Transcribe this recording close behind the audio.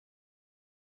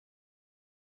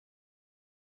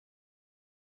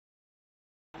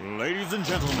ladies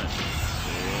and gentlemen.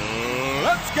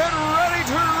 Let's get ready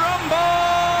to rumble!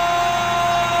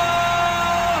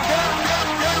 Get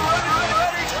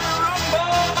ready to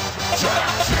rumble!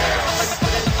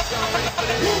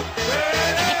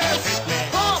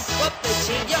 Pump up the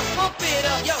chin, yo, pump it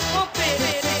up, yo, pump it.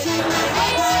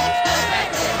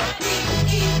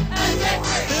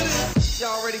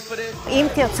 Y'all ready for this? אם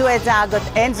תרצו את זה,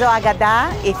 אין זו אגדה.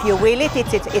 If you will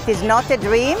it is not a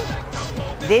dream.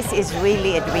 This is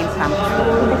really a dream come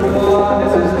true.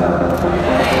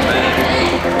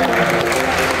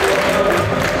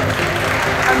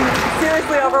 I'm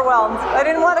seriously overwhelmed. I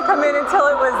didn't want to come in until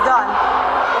it was done.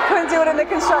 I couldn't do it in the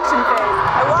construction phase.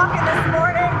 I walk in this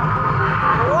morning,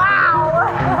 wow!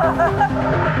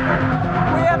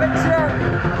 We have a gym.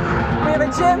 We have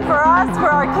a gym for us, for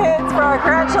our kids, for our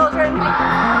grandchildren.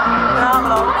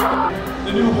 Phenomenal.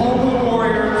 The new home of the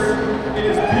Warriors. It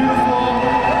is beautiful.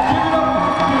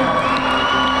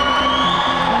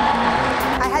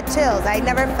 I had chills. I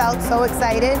never felt so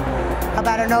excited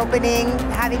about an opening,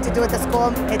 having to do with the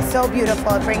school. It's so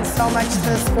beautiful. It brings so much to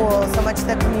the school, so much to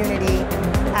the community.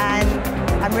 And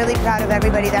I'm really proud of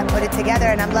everybody that put it together,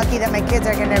 and I'm lucky that my kids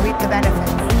are going to reap the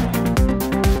benefits.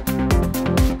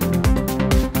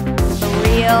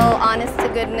 Real,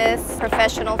 honest-to-goodness,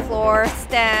 professional floor,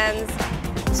 stands,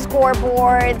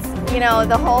 scoreboards, you know,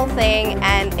 the whole thing,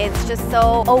 and it's just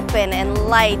so open and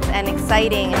light and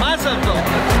exciting.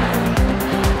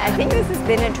 I think this has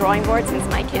been a drawing board since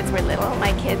my kids were little.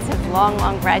 My kids have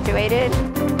long graduated.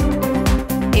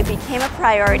 It became a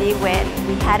priority when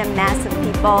we had a mass of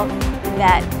people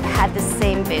that had the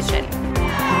same vision.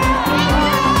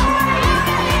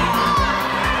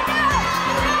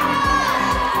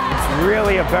 It's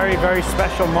really a very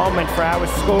special moment for our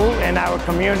school and our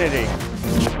community.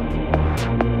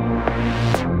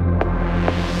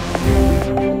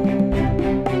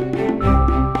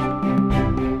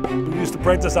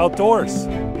 Practice outdoors.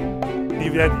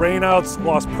 If you had rainouts,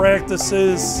 lost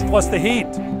practices, plus the heat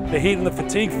and the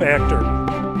fatigue factor.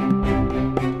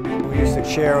 We used to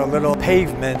share a little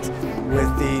pavement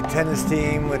with the tennis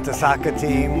team, with the soccer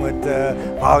team, with the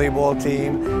volleyball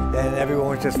team, and everyone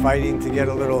was just fighting to get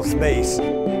a little space.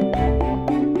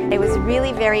 It was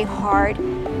really very hard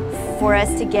for us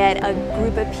to get a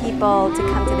group of people to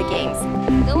come to the games.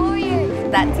 The Warriors!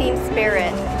 That team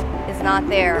spirit is not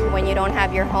there when you don't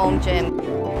have your home gym.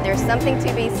 There's something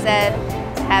to be said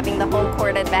to having the home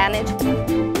court advantage.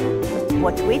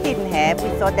 What we didn't have, we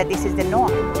thought that this is the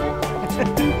norm.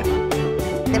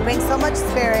 They bring so much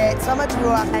spirit, so much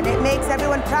ruach, and it makes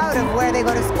everyone proud of where they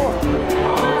go to school.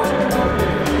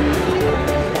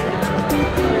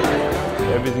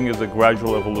 Everything is a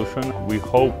gradual evolution. We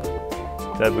hope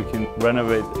that we can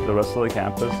renovate the rest of the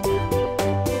campus.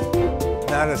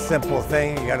 Not a simple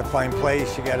thing. You got to find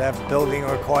place, you got to have building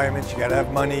requirements, you got to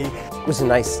have money. It was a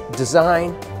nice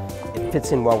design. It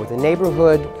fits in well with the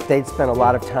neighborhood. They'd spent a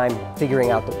lot of time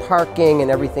figuring out the parking and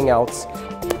everything else.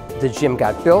 The gym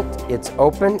got built, it's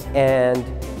open, and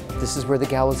this is where the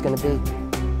gala's going to be.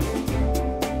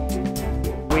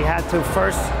 We had to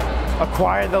first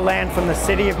acquire the land from the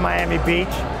city of Miami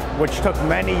Beach, which took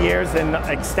many years and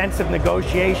extensive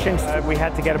negotiations. We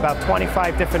had to get about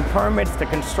 25 different permits to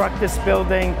construct this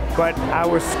building, but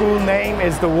our school name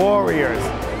is the Warriors,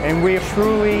 and we have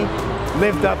truly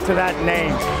lived up to that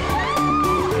name.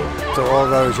 So all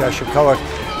those Yashikoa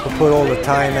who put all the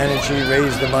time, energy,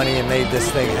 raised the money, and made this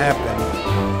thing happen.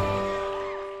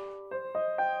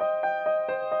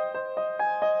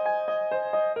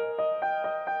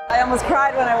 I almost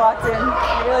cried when I walked in.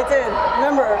 I really did.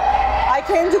 Remember, I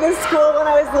came to this school when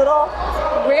I was little,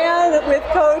 ran with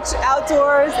Coach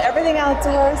outdoors, everything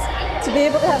outdoors. To be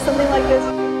able to have something like this.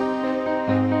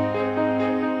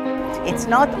 It's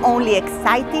not only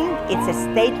exciting, it's a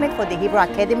statement for the Hebrew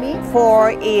Academy,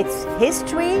 for its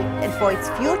history and for its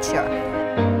future.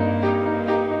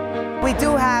 We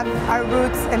do have our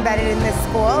roots embedded in this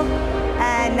school,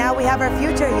 and now we have our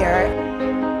future here.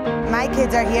 My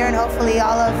kids are here, and hopefully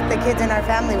all of the kids in our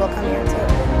family will come here too.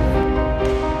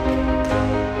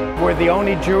 We're the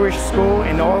only Jewish school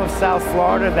in all of South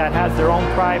Florida that has their own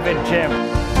private gym.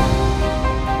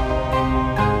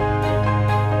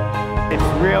 It's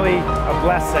really a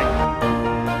blessing.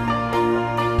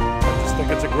 I just think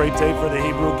it's a great day for the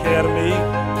Hebrew Academy.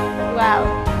 Wow,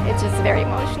 it's just very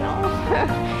emotional.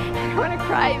 I want to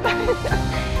cry.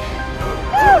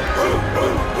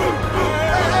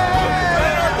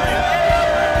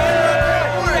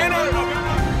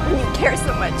 You care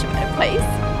so much about a place.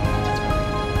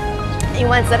 You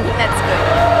want something that's good.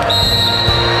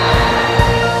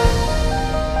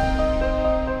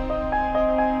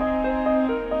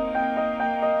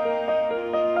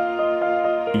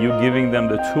 You're giving them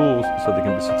the tools so they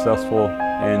can be successful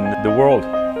in the world.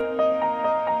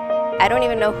 I don't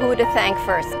even know who to thank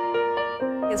first.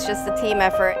 It's just a team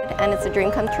effort, and it's a dream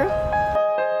come true.